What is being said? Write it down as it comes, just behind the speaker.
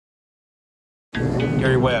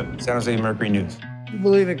Gary Webb, San Jose Mercury News. You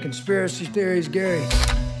believe in conspiracy theories, Gary?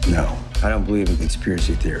 No, I don't believe in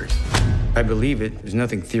conspiracy theories. I believe it. There's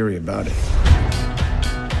nothing theory about it.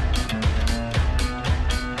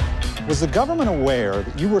 Was the government aware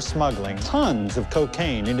that you were smuggling tons of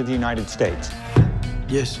cocaine into the United States?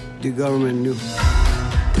 Yes, the government knew.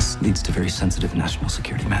 This leads to very sensitive national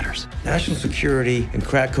security matters. National security and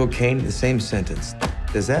crack cocaine in the same sentence.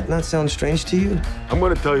 Does that not sound strange to you? I'm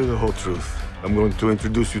going to tell you the whole truth. I'm going to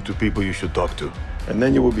introduce you to people you should talk to. And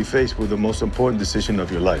then you will be faced with the most important decision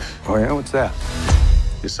of your life. Oh, yeah? What's that?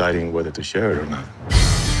 Deciding whether to share it or not.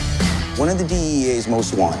 One of the DEA's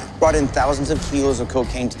most wanted brought in thousands of kilos of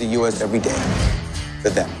cocaine to the U.S. every day.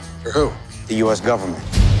 For them. For who? The U.S. government.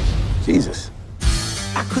 Jesus.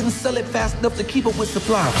 I couldn't sell it fast enough to keep up with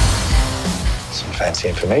supply. Some fancy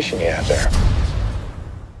information you have there.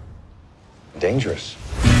 Dangerous.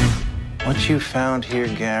 What you found here,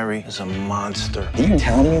 Gary, is a monster. Are you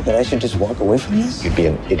telling me that I should just walk away from this? You'd be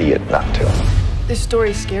an idiot not to. This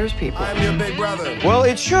story scares people. I'm your big brother. Well,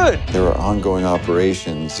 it should. There are ongoing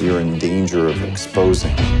operations you're in danger of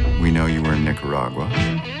exposing. We know you were in Nicaragua.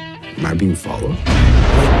 Am I being followed?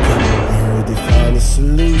 They find a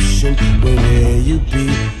solution. Where you be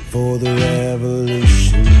for the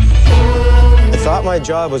revolution? I thought my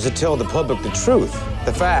job was to tell the public the truth,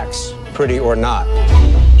 the facts, pretty or not.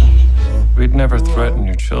 We'd never threaten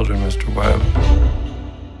your children, Mr. Webb.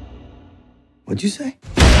 What'd you say?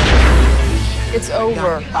 It's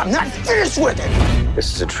over. I'm not finished with it!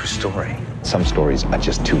 This is a true story. Some stories are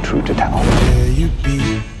just too true to tell. Where you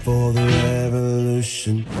be for the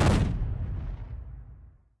revolution?